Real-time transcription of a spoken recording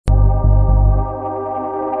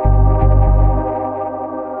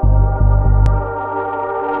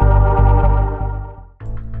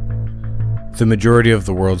The majority of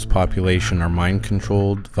the world's population are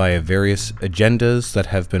mind-controlled via various agendas that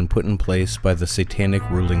have been put in place by the satanic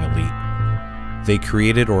ruling elite. They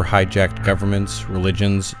created or hijacked governments,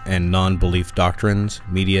 religions, and non-belief doctrines,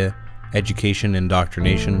 media, education,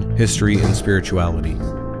 indoctrination, history, and spirituality.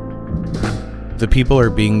 The people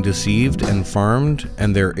are being deceived and farmed,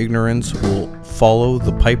 and their ignorance will follow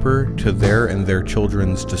the piper to their and their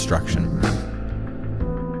children's destruction.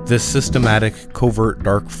 This systematic, covert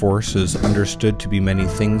dark force is understood to be many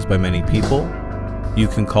things by many people. You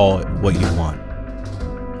can call it what you want.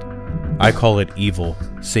 I call it evil,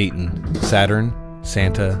 Satan, Saturn,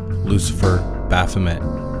 Santa, Lucifer, Baphomet,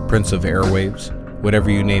 Prince of Airwaves,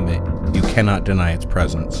 whatever you name it, you cannot deny its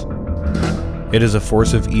presence. It is a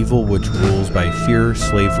force of evil which rules by fear,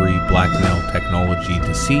 slavery, blackmail, technology,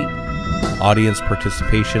 deceit, audience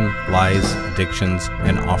participation, lies, addictions,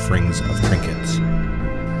 and offerings of trinkets.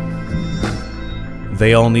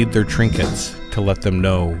 They all need their trinkets to let them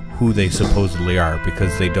know who they supposedly are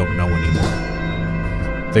because they don't know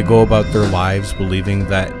anymore. They go about their lives believing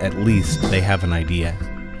that at least they have an idea,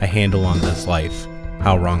 a handle on this life,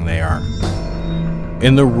 how wrong they are.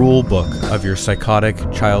 In the rule book of your psychotic,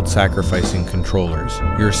 child-sacrificing controllers,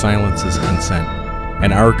 your silence is consent,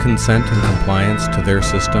 and our consent and compliance to their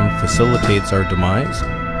system facilitates our demise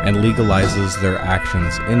and legalizes their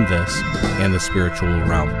actions in this and the spiritual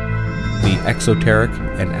realm, the exoteric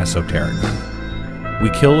and esoteric.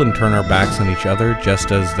 We kill and turn our backs on each other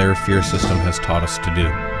just as their fear system has taught us to do.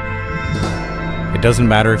 It doesn't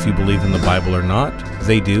matter if you believe in the Bible or not,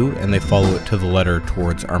 they do, and they follow it to the letter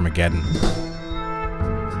towards Armageddon.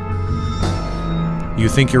 You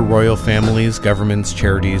think your royal families, governments,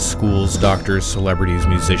 charities, schools, doctors, celebrities,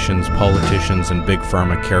 musicians, politicians, and big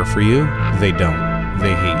pharma care for you? They don't.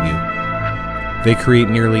 They hate you. They create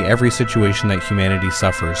nearly every situation that humanity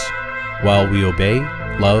suffers, while we obey,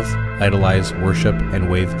 love, idolize, worship, and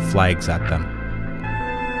wave flags at them.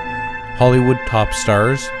 Hollywood top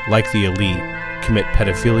stars, like the elite, commit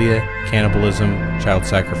pedophilia, cannibalism, child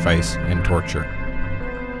sacrifice, and torture.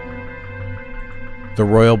 The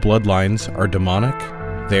royal bloodlines are demonic.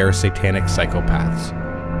 They are satanic psychopaths.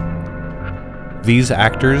 These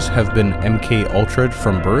actors have been MK Ultra'd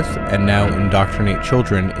from birth and now indoctrinate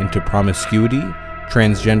children into promiscuity,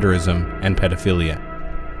 transgenderism, and pedophilia.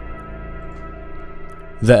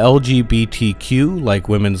 The LGBTQ, like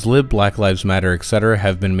Women's Lib, Black Lives Matter, etc.,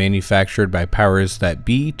 have been manufactured by powers that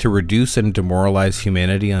be to reduce and demoralize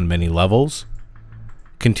humanity on many levels,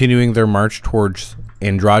 continuing their march towards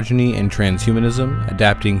androgyny and transhumanism,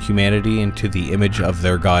 adapting humanity into the image of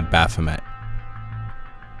their god Baphomet.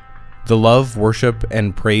 The love, worship,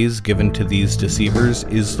 and praise given to these deceivers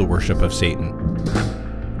is the worship of Satan.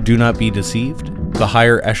 Do not be deceived. The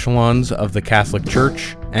higher echelons of the Catholic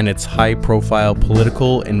Church and its high-profile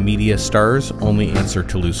political and media stars only answer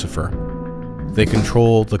to Lucifer. They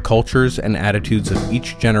control the cultures and attitudes of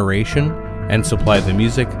each generation and supply the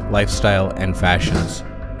music, lifestyle, and fashions.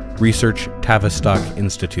 Research Tavistock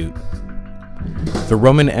Institute. The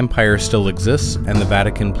Roman Empire still exists, and the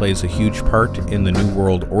Vatican plays a huge part in the New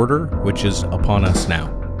World Order, which is upon us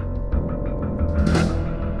now.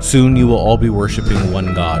 Soon you will all be worshipping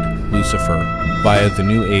one God, Lucifer, via the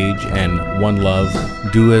New Age and One Love,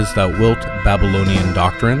 Do As Thou Wilt Babylonian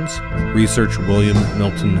doctrines. Research William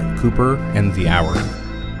Milton Cooper and The Hour.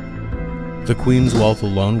 The Queen's wealth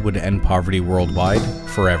alone would end poverty worldwide,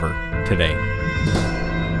 forever, today.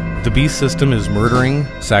 The beast system is murdering,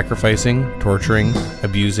 sacrificing, torturing,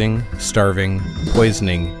 abusing, starving,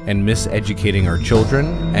 poisoning, and miseducating our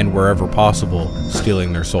children, and wherever possible,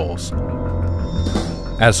 stealing their souls.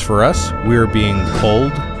 As for us, we are being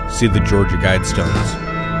pulled, see the Georgia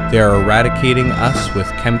Guidestones. They are eradicating us with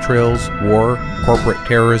chemtrails, war, corporate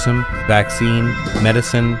terrorism, vaccine,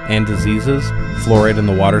 medicine, and diseases, fluoride in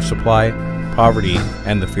the water supply, poverty,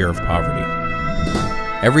 and the fear of poverty.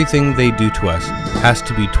 Everything they do to us has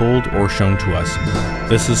to be told or shown to us.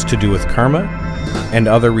 This is to do with karma and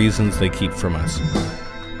other reasons they keep from us.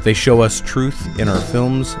 They show us truth in our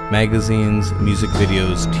films, magazines, music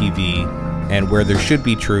videos, TV, and where there should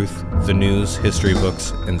be truth, the news, history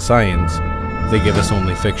books, and science, they give us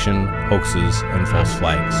only fiction, hoaxes, and false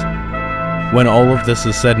flags. When all of this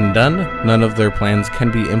is said and done, none of their plans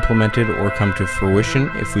can be implemented or come to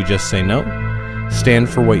fruition if we just say no. Stand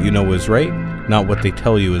for what you know is right, not what they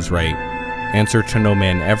tell you is right. Answer to no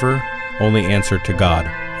man ever, only answer to God,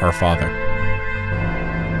 our Father.